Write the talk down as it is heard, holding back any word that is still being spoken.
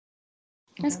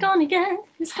It's gonna get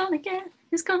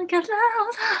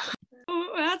loud.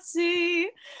 Oh, let's see.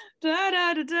 Da,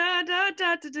 da, da, da, da,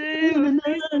 da, da, da.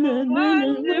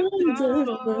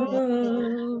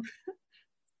 Wonderful.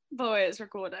 Boy, it's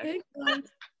recording.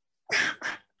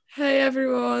 Hey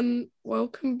everyone,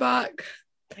 welcome back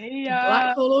to Heyya.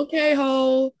 Black Hole or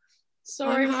K-Hole.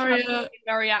 Sorry, I'm we haven't Harriet. been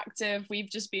very active. We've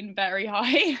just been very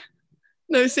high.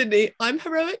 No, Sydney, I'm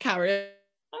Heroic Harriet.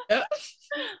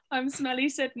 I'm Smelly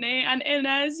Sydney, and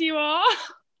Inez, you are.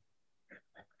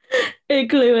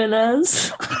 Igloo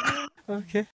us.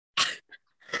 Okay.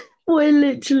 We're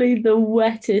literally the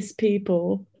wettest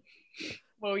people.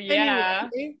 Well, yeah.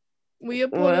 Anyway, we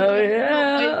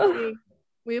apologize. Well,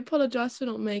 We apologize for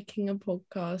not making a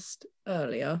podcast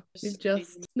earlier. We've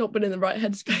just not been in the right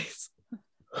headspace.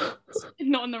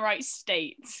 Not in the right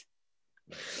state.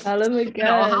 Tell him In our again.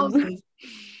 houses.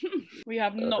 We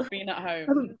have not been at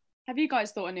home. Have you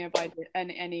guys thought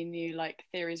any new like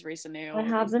theories recently? Or... I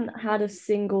haven't had a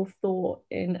single thought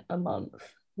in a month.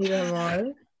 Yeah,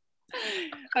 right.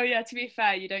 Oh yeah, to be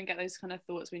fair, you don't get those kind of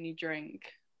thoughts when you drink.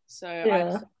 So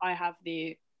Yeah. I have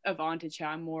the advantage here.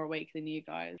 I'm more awake than you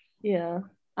guys. Yeah.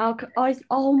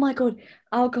 Oh my god,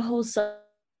 alcohol's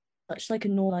such like a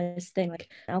normalized thing. Like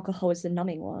alcohol is the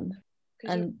numbing one,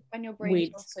 and when your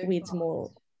brain weed's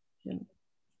more.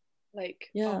 Like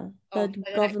Yeah, the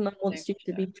government wants you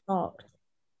to be fucked.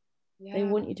 Yeah. They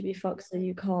want you to be fucked so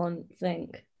you can't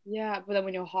think. Yeah, but then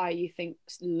when you're high, you think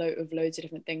loads of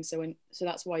different things. So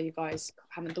that's why you guys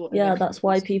haven't thought. Yeah, that's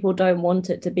why people don't want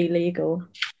it to be legal.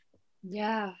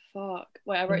 Yeah, fuck.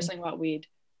 Wait, I wrote something about weed.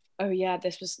 Oh yeah,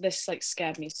 this like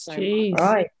scared me so Jeez. much.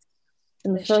 Right.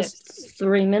 In the first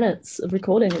 3 minutes of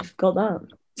recording, we've got that.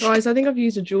 Guys, I think I've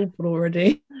used a jewel ball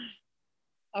already.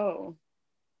 Oh,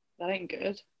 that ain't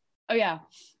good. Oh yeah.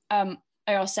 I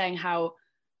was saying how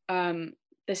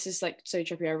this is like so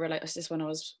trippy. I realized this when I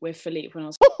was with Philippe when I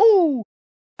was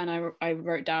and I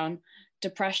wrote down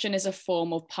depression is a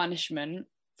form of punishment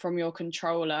from your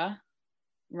controller,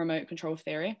 remote control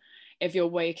theory, if you're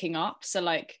waking up. So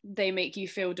like they make you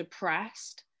feel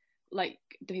depressed, like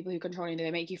the people who control you,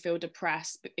 they make you feel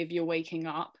depressed if you're waking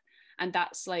up. And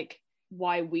that's like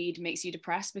why weed makes you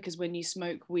depressed, because when you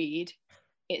smoke weed,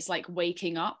 it's like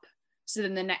waking up. So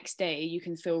then the next day you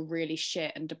can feel really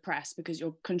shit and depressed because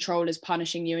your controller's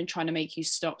punishing you and trying to make you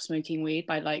stop smoking weed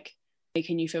by like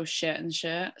making you feel shit and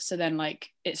shit. So then like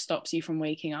it stops you from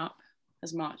waking up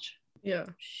as much. Yeah.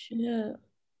 Shit.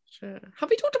 Sure. Have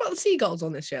we talked about the seagulls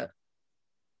on this yet?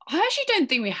 I actually don't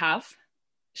think we have.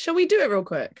 Shall we do it real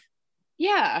quick?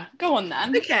 Yeah, go on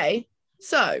then. Okay,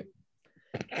 so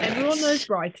everyone knows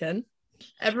Brighton.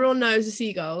 Everyone knows the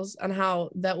seagulls and how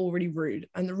they're all really rude.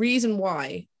 And the reason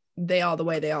why they are the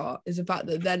way they are is the fact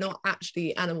that they're not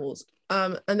actually animals.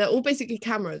 And they're all basically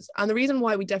cameras. And the reason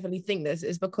why we definitely think this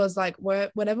is because like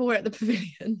whenever we're at the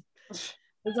pavilion,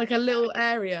 there's like a little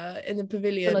area in the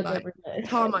pavilion, like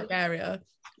tarmac area,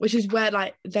 which is where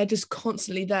like they're just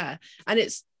constantly there. And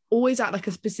it's always at like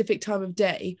a specific time of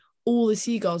day. All the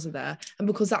seagulls are there, and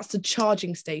because that's the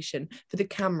charging station for the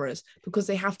cameras, because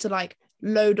they have to like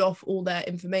load off all their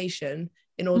information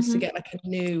in order to get like a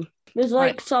new. There's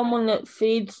like someone that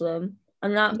feeds them,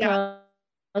 and that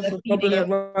person is probably a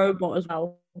robot as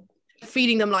well.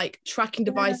 Feeding them like tracking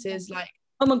devices, like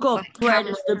oh my god, like bread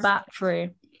is the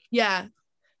battery. Yeah,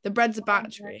 the bread's a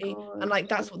battery, and like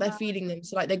that's what they're feeding them.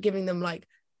 So like they're giving them like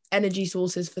energy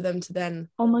sources for them to then.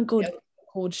 Oh my god.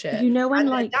 Record shit. You know when and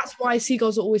like that's why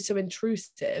seagulls are always so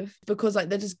intrusive, because like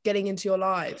they're just getting into your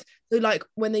lives. So like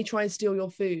when they try and steal your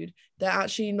food, they're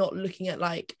actually not looking at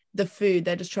like the food,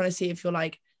 they're just trying to see if you're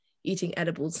like eating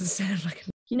edibles instead of like,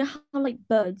 you know how like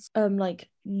birds like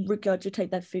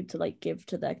regurgitate their food to like give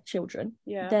to their children.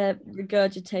 Yeah, they're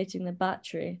regurgitating the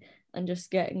battery and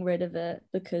just getting rid of it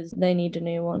because they need a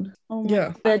new one. oh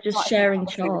yeah, they're just sharing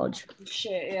charge.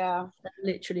 Shit, yeah,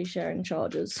 they're literally sharing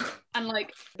charges. And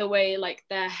like the way like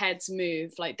their heads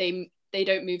move, like they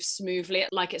don't move smoothly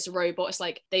like it's a robot. It's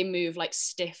like they move like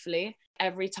stiffly.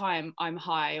 Every time I'm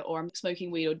high or I'm smoking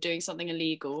weed or doing something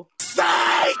illegal,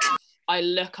 I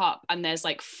look up and there's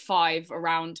like 5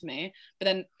 around me. But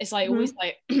then it's like always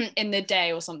like in the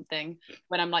day or something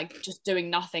when I'm like just doing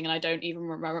nothing and I don't even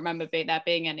remember there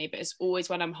being any. But it's always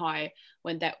when I'm high,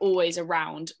 when they're always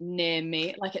around near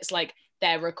me. Like it's like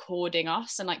they're recording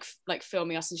us and like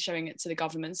filming us and showing it to the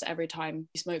government. So every time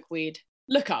you smoke weed,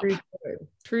 look up.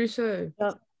 True so.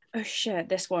 Yep. Oh shit,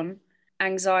 this one.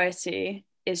 Anxiety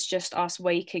is just us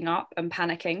waking up and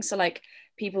panicking. So like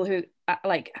people who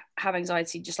like have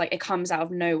anxiety, just like it comes out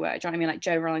of nowhere. Do you know what I mean? Like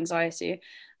general anxiety,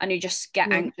 and you just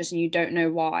get anxious and you don't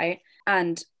know why.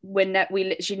 and we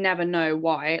literally never know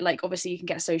why. Like, obviously you can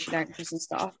get social anxious and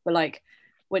stuff, but like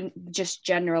when just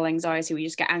general anxiety, we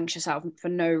just get anxious out for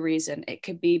no reason. It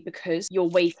could be because you're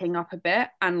waking up a bit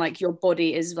and like your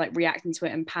body is like reacting to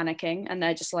it and panicking, and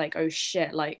they're just like, oh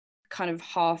shit, like kind of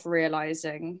half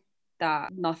realizing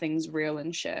that nothing's real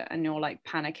and shit, and you're like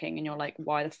panicking and you're like,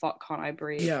 why the fuck can't I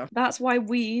breathe? Yeah. That's why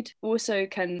weed also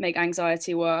can make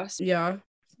anxiety worse. Yeah.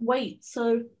 Wait,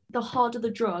 so the harder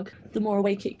the drug, the more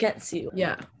awake it gets you?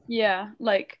 Yeah,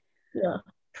 like Yeah.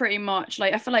 pretty much.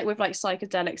 Like I feel like with like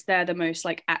psychedelics, they're the most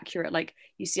like accurate. Like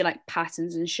you see like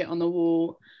patterns and shit on the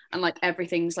wall, and like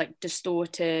everything's like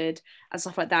distorted and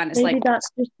stuff like that, and it's Maybe like that's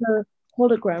just a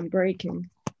hologram breaking.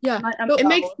 Yeah, but it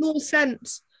makes more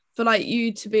sense for like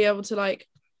you to be able to like,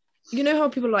 you know how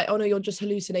people are like, oh no, you're just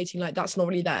hallucinating, like that's not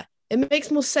really there. It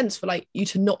makes more sense for like you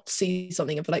to not see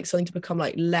something and for like something to become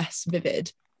like less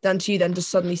vivid than to you then just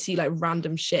suddenly see like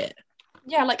random shit.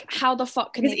 Yeah, like how the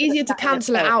fuck can it's easier to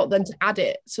cancel it out than to add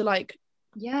it. So like,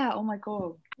 yeah, oh my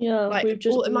god, yeah, like we've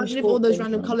just imagine if all those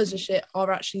random colors of shit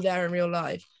are actually there in real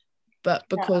life, but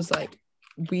because like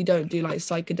we don't do like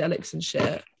psychedelics and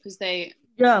shit because they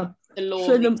the law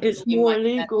so it's more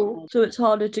illegal, so it's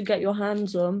harder to get your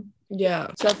hands on. Yeah,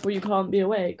 therefore you can't be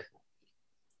awake.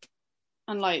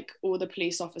 And like all the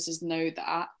police officers know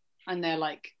that, and they're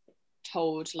like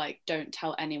told like don't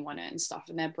tell anyone it and stuff,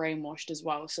 and they're brainwashed as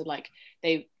well. So like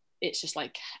it's just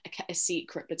like a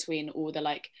secret between all the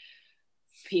like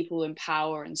people in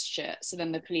power and shit. So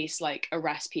then the police like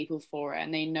arrest people for it,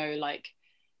 and they know like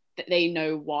they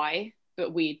know why,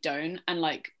 but we don't. And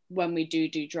like when we do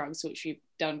drugs, which we've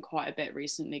done quite a bit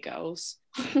recently, girls,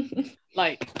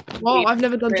 like well, I've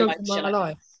never done drugs in my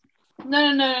life. No,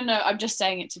 I'm just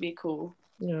saying it to be cool.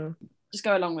 Yeah, just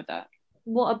go along with that.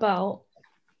 What about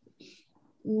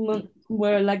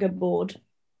we're a Lego board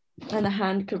and a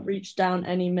hand could reach down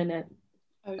any minute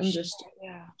and just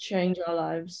change our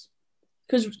lives?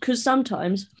 Because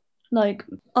sometimes like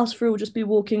us three will just be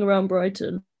walking around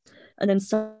Brighton and then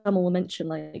someone will mention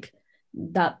like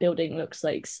that building looks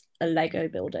like a Lego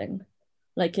building,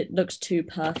 like it looks too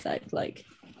perfect, like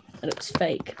it looks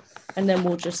fake, and then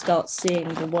we'll just start seeing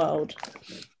the world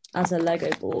as a Lego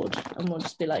board, and we'll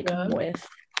just be like, what if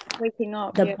waking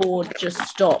up the board just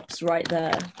stops right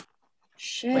there?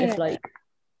 Shit. What if like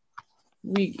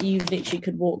you literally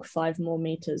could walk 5 more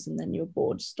meters and then your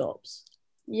board stops?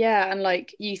 Yeah, and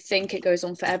like you think it goes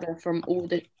on forever from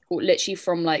literally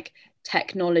from like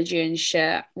technology and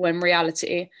shit, when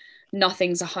reality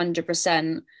nothing's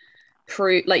 100%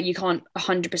 proof. Like you can't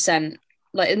 100%,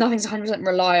 like nothing's 100%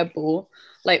 reliable,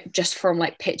 like just from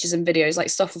like pictures and videos, like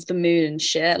stuff of the moon and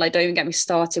shit. Like don't even get me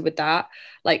started with that.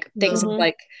 Like things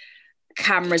like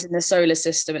cameras in the solar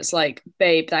system, it's like,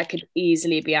 babe, that could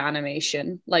easily be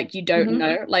animation. Like you don't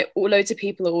know. Like loads of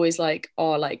people are always like,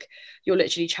 oh, like you're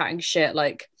literally chatting shit.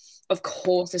 Like of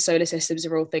course the solar system's a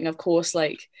real thing, of course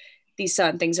like these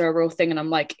certain things are a real thing, and I'm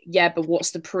like, yeah, but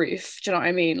what's the proof? Do you know what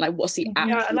I mean? Like what's the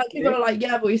and like people are like,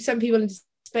 yeah, but we send people into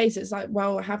space. It's like,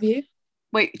 well, have you?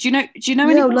 Wait, do you know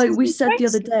yeah, like we said the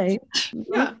other day.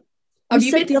 Yeah,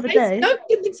 we said the other day. No, I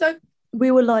didn't think so.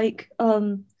 We were like,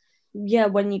 yeah,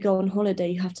 when you go on holiday,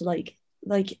 you have to like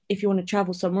if you want to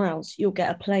travel somewhere else, you'll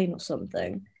get a plane or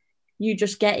something. You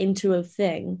just get into a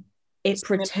thing, it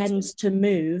pretends to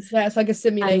move. Yeah, it's like a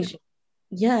simulation.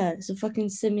 Yeah, it's a fucking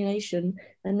simulation,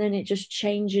 and then it just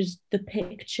changes the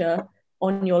picture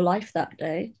on your life that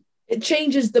day. It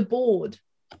changes the board.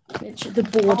 The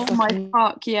board. Oh my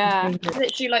fuck, yeah.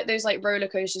 Literally like those like roller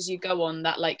coasters you go on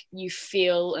that like you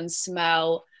feel and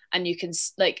smell, and you can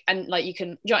like, and like you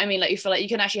can, do you know what I mean? Like you feel like you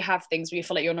can actually have things where you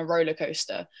feel like you're on a roller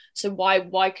coaster. So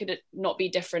why could it not be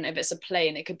different if it's a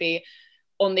plane? It could be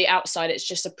on the outside, it's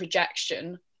just a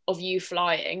projection of you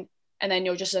flying, and then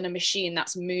you're just in a machine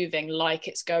that's moving like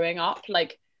it's going up.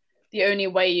 Like the only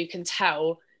way you can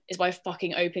tell is by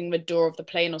fucking opening the door of the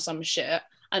plane or some shit.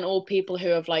 And all people who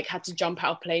have like had to jump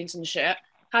out of planes and shit,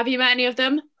 have you met any of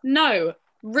them? No.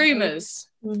 Rumors.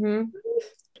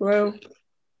 Well,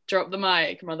 drop the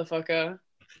mic, motherfucker.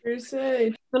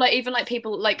 Crusade. But like even like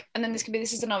people like, and then this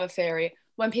is another theory,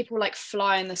 when people like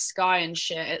fly in the sky and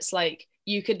shit, it's like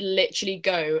you could literally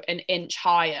go an inch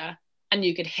higher and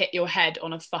you could hit your head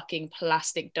on a fucking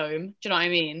plastic dome. Do you know what I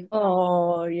mean?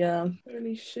 Oh yeah.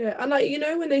 Holy shit. And like, you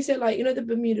know, when they say like, you know, the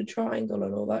Bermuda Triangle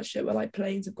and all that shit where like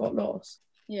planes have got lost.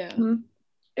 Yeah.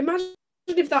 Imagine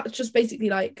if that's just basically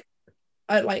like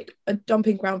a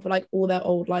dumping ground for like all their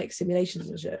old like simulations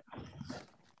and shit.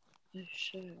 Oh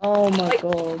shit. Oh my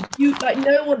god. You like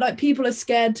no one, like people are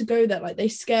scared to go there. Like they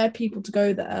scare people to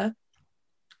go there.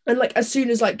 And like as soon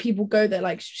as like people go there,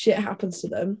 like shit happens to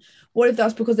them. What if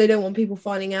that's because they don't want people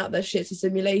finding out their shit's a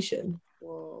simulation?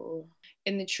 Whoa.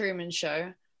 In the Truman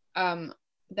Show,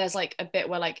 there's like a bit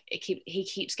where like he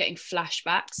keeps getting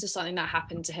flashbacks to something that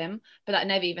happened to him, but that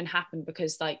never even happened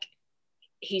because like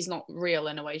he's not real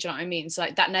in a way. Do you know what I mean? So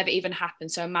like that never even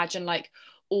happened. So imagine like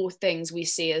all things we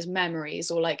see as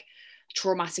memories or like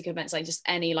traumatic events, like just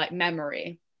any like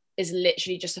memory is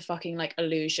literally just a fucking like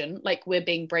illusion. Like we're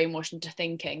being brainwashed into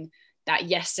thinking that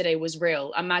yesterday was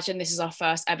real. Imagine this is our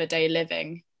first ever day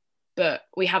living, but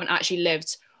we haven't actually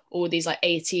lived all these like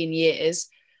 18 years.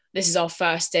 This is our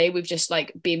first day. We've just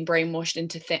like been brainwashed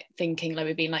into thinking like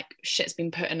we've been like shit's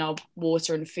been put in our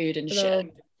water and food and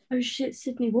shit. Oh shit,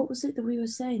 Sydney, what was it that we were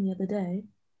saying the other day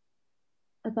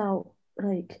about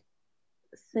like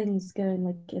things going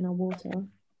like in our water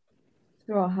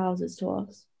through our houses to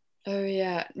us? Oh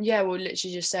yeah, we're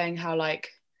literally just saying how like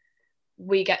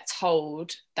we get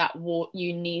told that what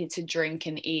you need to drink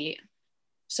and eat,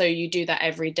 so you do that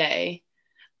every day,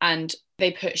 and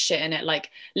they put shit in it, like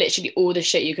literally all the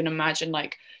shit you can imagine,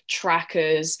 like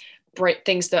trackers,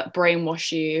 things that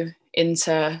brainwash you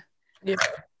into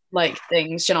like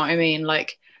things. You know what I mean?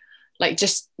 Like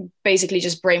just basically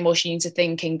just brainwashing you into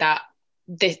thinking that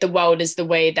the world is the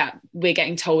way that we're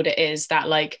getting told it is. That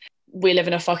like we live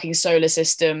in a fucking solar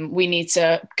system. We need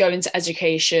to go into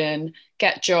education,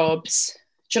 get jobs.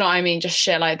 Do you know what I mean? Just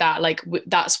shit like that. Like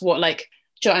that's what like,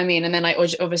 do you know what I mean? And then like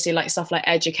obviously like stuff like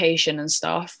education and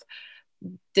stuff.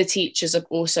 The teachers are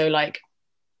also like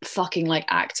fucking like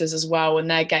actors as well. And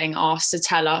they're getting asked to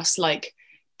tell us like,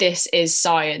 this is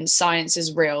science. Science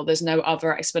is real. There's no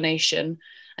other explanation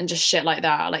and just shit like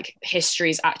that. Like history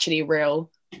is actually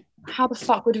real. How the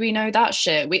fuck would we know that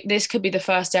shit? This could be the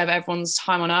first day of everyone's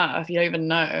time on Earth. You don't even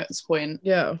know at this point.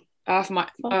 Yeah. Earth might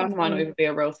not even be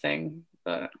a real thing,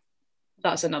 but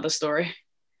that's another story.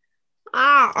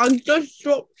 I just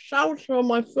dropped salsa on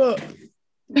my foot.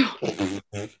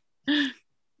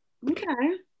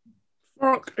 Okay.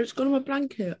 Fuck, it's gone on my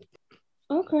blanket.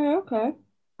 Okay.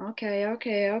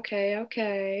 Okay.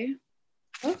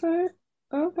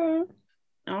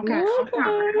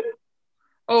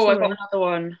 Oh, I got another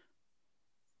one.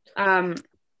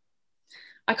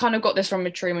 I kind of got this from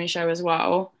a Truman Show as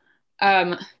well.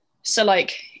 So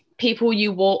like people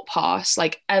you walk past,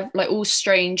 like all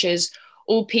strangers,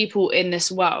 all people in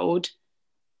this world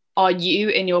are you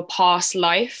in your past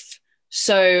life.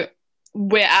 So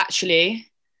we're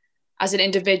actually, as an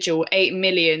individual, 8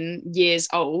 million years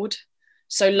old.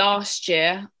 So last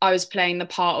year I was playing the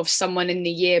part of someone in the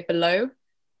year below,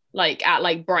 like at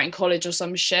like Brighton College or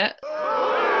some shit.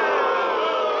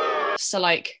 So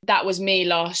like that was me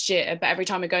last year, but every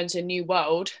time I go into a new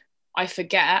world, I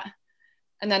forget.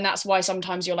 And then that's why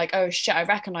sometimes you're like, oh shit, I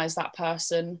recognize that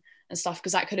person and stuff,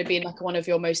 because that could have been like one of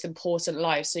your most important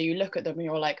lives. So you look at them and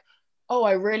you're like, oh,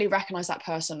 I really recognize that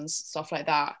person and stuff like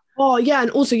that. Oh yeah,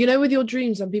 and also, you know, with your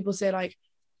dreams, when people say like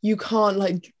you can't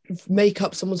like make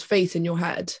up someone's face in your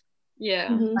head. Yeah.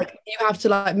 Mm-hmm. Like you have to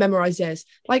like memorize this.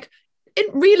 Like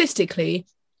realistically,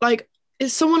 like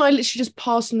it's someone I literally just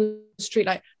passed on the street,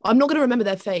 like I'm not gonna remember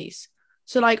their face.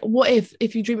 So like what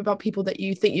if you dream about people that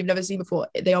you think you've never seen before,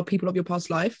 they are people of your past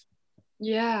life?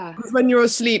 Yeah. Because when you're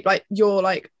asleep, like you're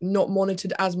like not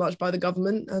monitored as much by the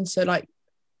government, and so like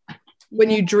when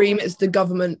you dream, it's the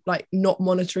government like not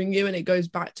monitoring you, and it goes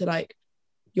back to like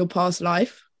your past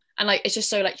life. And like it's just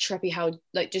so like trippy how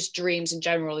like just dreams in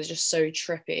general is just so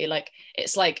trippy. Like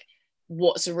it's like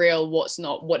what's real, what's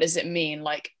not, what does it mean?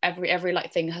 Like every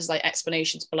like thing has like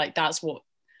explanations, but like that's what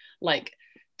like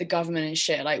the government and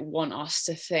shit like want us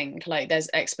to think. Like there's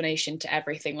explanation to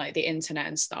everything, like the internet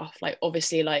and stuff. Like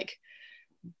obviously like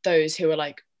those who are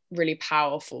like really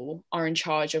powerful are in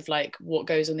charge of like what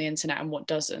goes on the internet and what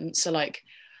doesn't. So like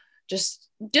just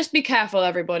be careful,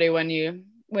 everybody, when you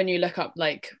look up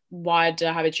like why did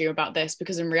I have a dream about this,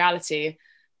 because in reality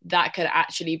that could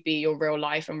actually be your real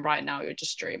life, and right now you're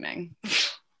just dreaming.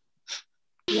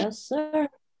 Yes, sir.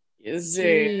 Yes,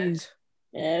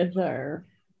 Ever.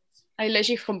 I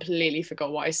literally completely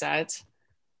forgot what I said.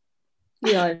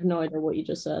 Yeah, I have no idea what you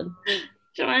just said. Do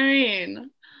you know what I mean?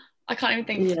 I can't even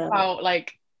think about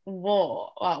like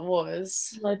what that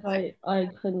was. Like I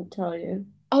couldn't tell you.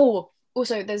 Oh,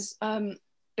 also there's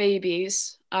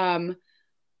babies.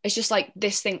 It's just like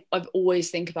this thing I've always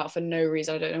think about for no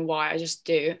reason. I don't know why, I just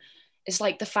do. It's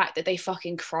like the fact that they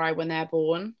fucking cry when they're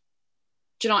born.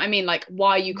 Do you know what I mean? Like,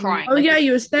 why are you crying? Oh like, yeah,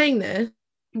 you were staying there.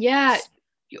 Yeah,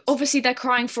 obviously they're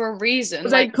crying for a reason.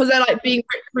 Because they're like being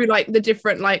ripped through like the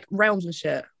different like realms and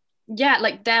shit. Yeah,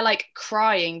 like they're like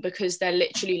crying because they're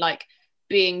literally like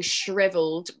being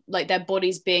shriveled, like their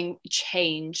bodies being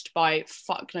changed by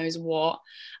fuck knows what,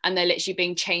 and they're literally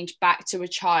being changed back to a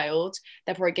child.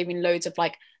 They're probably giving loads of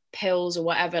like pills or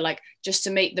whatever, like just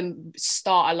to make them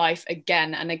start a life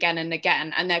again and again and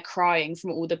again, and they're crying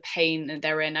from all the pain that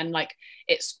they're in, and like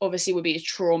it's obviously would be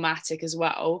traumatic as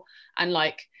well, and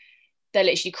like they're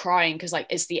literally crying because like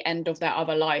it's the end of their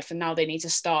other life and now they need to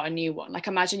start a new one. Like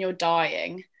imagine you're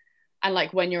dying, and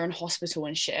like when you're in hospital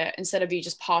and shit, instead of you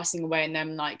just passing away and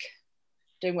them like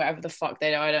doing whatever the fuck they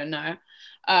do, I don't know,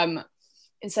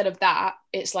 instead of that,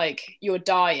 it's like you're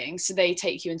dying, so they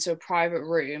take you into a private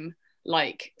room,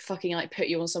 like fucking like put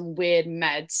you on some weird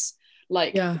meds,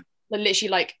 like literally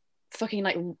like fucking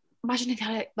like imagine if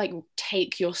they like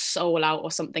take your soul out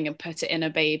or something and put it in a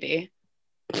baby.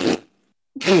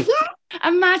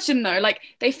 Imagine though, like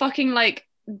they fucking like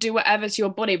do whatever to your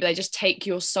body, but they just take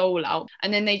your soul out,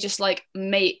 and then they just like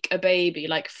make a baby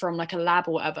like from like a lab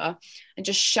or whatever, and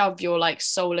just shove your like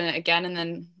soul in it again, and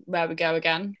then there we go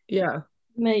again. Yeah,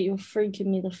 mate, you're freaking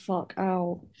me the fuck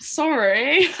out.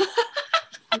 Sorry.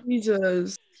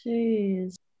 Jesus.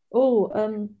 Jeez.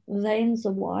 Oh, veins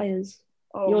are wires.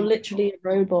 Oh, you're literally a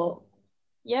robot.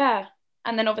 Yeah,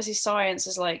 and then obviously science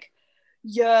is like,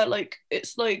 yeah, like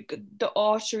it's like the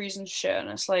arteries and shit, and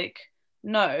it's like,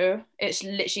 no, it's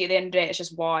literally at the end of the day, it's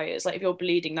just wires. Like if you're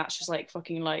bleeding, that's just like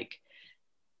fucking like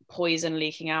poison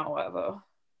leaking out or whatever.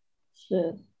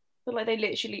 Shit. But like they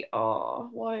literally are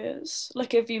wires.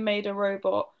 Like if you made a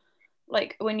robot,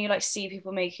 like when you like see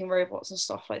people making robots and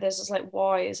stuff, like there's just like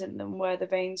wires in them where the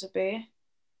veins would be.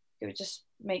 It would just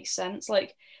make sense.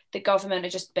 Like the government are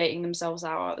just baiting themselves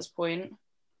out at this point.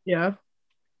 Yeah.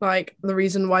 Like the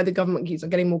reason why the government keeps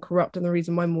getting more corrupt, and the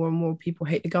reason why more and more people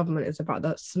hate the government is the fact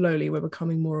that slowly we're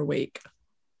becoming more awake.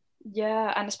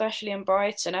 Yeah, and especially in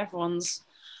Brighton, everyone's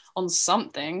on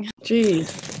something.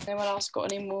 Jeez. Anyone else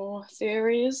got any more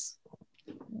theories?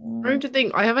 I have to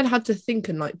think. I haven't had to think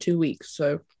in like 2 weeks,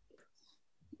 so.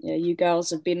 Yeah, you girls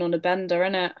have been on a bender,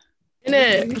 innit?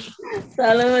 Innit?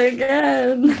 Tell him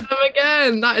again. Tell him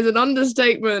again. That is an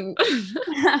understatement.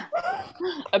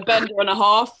 A bender and a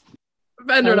half. A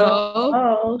bender and a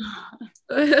half.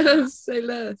 Oh. Say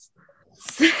less.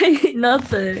 Say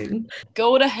nothing.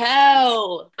 Go to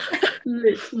hell.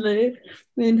 Literally.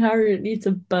 Me and Harriet need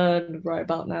to burn right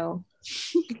about now.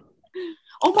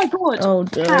 Oh my god. Oh,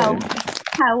 dear.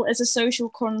 Hell is a social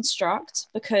construct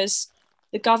because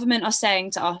the government are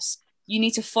saying to us, you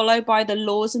need to follow by the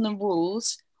laws and the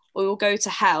rules or you'll go to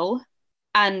hell.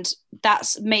 And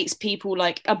that makes people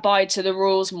like abide to the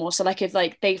rules more. So like if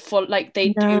like they follow, like they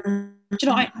do you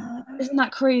know what isn't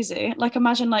that crazy? Like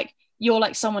imagine like you're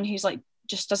like someone who's like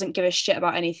just doesn't give a shit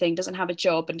about anything, doesn't have a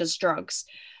job and does drugs.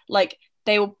 Like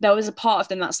there was a part of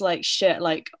them that's like shit,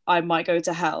 like I might go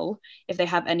to hell if they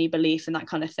have any belief in that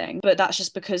kind of thing. But that's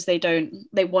just because they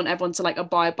want everyone to like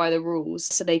abide by the rules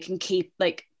so they can keep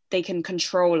like they can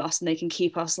control us and they can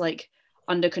keep us like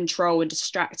under control and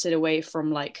distracted away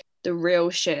from like the real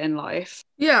shit in life.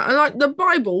 Yeah, and like the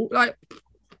Bible, like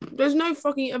there's no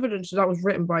fucking evidence that was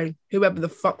written by whoever the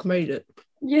fuck made it.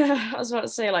 Yeah, I was about to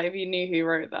say, like, if you knew who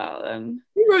wrote that, then...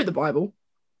 Who wrote the Bible?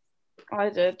 I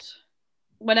did.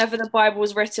 Whenever the Bible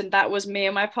was written, that was me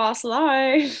in my past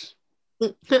life.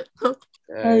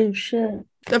 Oh, shit.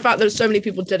 The fact that so many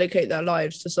people dedicate their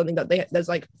lives to something that there's,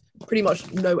 like, pretty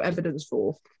much no evidence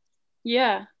for.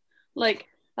 Yeah. Like,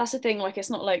 that's the thing. Like,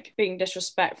 it's not, like, being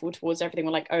disrespectful towards everything.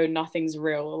 We're like, oh, nothing's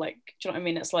real. Like, do you know what I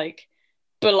mean? It's like...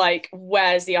 But, like,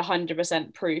 where's the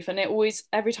 100% proof? And it always...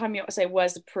 Every time you say,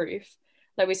 where's the proof...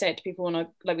 Like we say it to people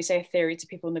like we say a theory to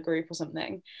people in the group or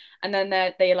something, and then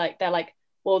they're like,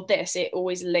 well, it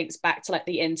always links back to like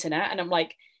the internet, and I'm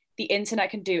like, the internet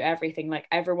can do everything. Like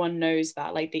everyone knows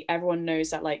that. Like everyone knows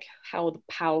that like how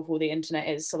powerful the internet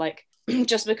is. So like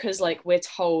just because like we're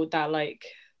told that like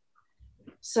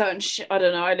certain shit, I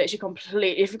don't know. I literally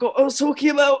completely forgot what I was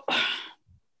talking about.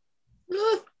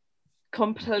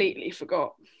 Completely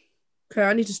forgot. Okay,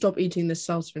 I need to stop eating this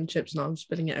salsa and chips now. I'm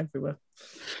spilling it everywhere.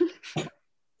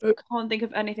 Can't think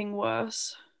of anything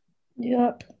worse.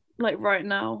 Yep. Like right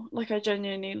now, like I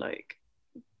genuinely like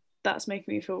that's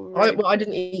making me feel really... I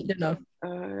didn't eat dinner.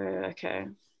 Okay.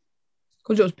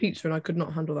 Because it was pizza and I could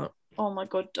not handle that. Oh my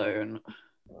god, don't.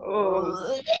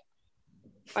 Oh.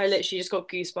 I literally just got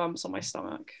goosebumps on my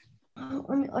stomach.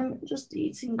 I'm just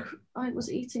eating. I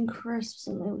was eating crisps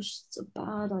and it was just a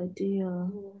bad idea.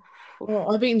 Oh,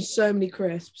 I've eaten so many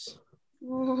crisps.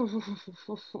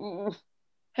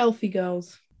 Healthy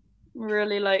girls.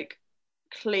 Really like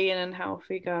clean and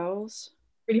healthy girls.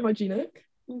 Really hygienic.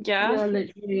 Yeah. You're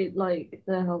literally like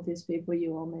the healthiest people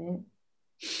you are, mate.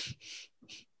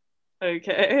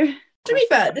 Okay. To be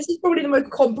fair, this is probably the most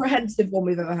comprehensive one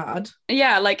we've ever had.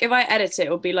 Yeah, like if I edit it,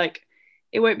 it would be like,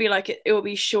 it won't be like it will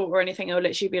be short or anything. It will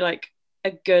literally be like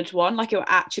a good one. Like it will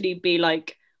actually be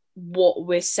like what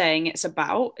we're saying it's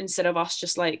about, instead of us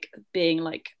just like being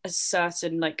like a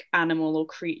certain like animal or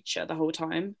creature the whole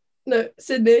time. No,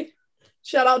 Sydney,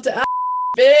 shout out to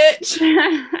bitch.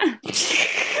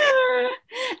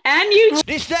 And you,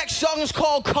 this next song is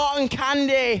called Cotton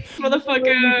Candy,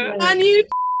 motherfucker. And you,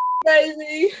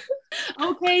 baby.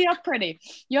 Okay, you're pretty.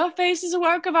 Your face is a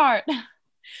work of art.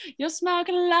 You're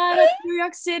smoking a lot of New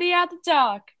York City at the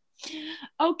dark.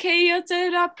 Okay, you're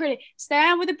turned up pretty.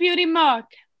 Stand with a beauty mark.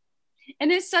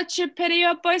 And it's such a pity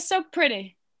your boy's so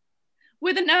pretty.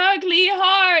 With an ugly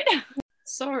heart.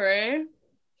 Sorry.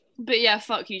 But yeah,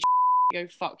 fuck you. Go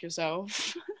fuck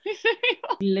yourself.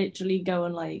 Literally go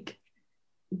and like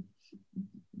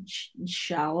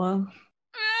shower.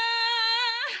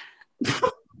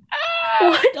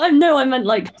 What? I meant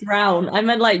like drown. I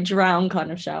meant like drown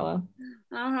kind of shower.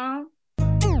 Uh-huh.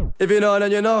 if you know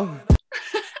then you know.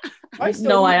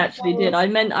 No, I actually did. I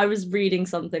meant I was reading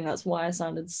something. That's why I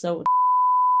sounded so.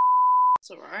 It's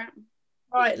alright.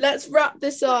 Right, let's wrap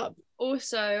this up.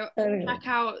 Also, check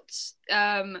out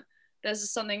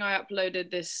there's something I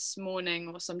uploaded this morning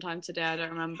or sometime today, I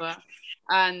don't remember.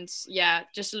 And yeah,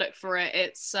 just look for it.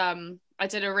 It's I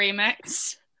did a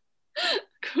remix.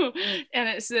 Cool. And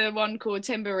it's the one called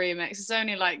Timber Remix. It's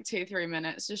only like 2-3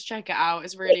 minutes. Just check it out.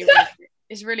 It's really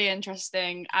it's really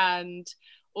interesting, and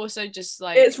also just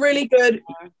like it's really good.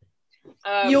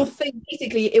 You'll think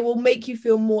basically it will make you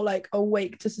feel more like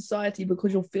awake to society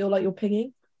because you'll feel like you're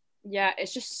pinging. Yeah,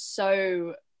 it's just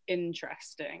so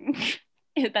interesting.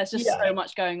 There's just so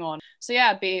much going on. So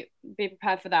yeah, be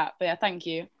prepared for that. But yeah, thank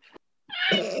you.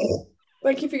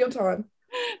 Thank you for your time.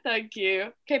 Thank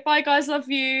you. Okay, bye guys, love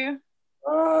you.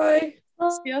 Bye.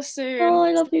 See you soon. Oh,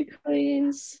 I love you,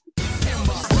 queens.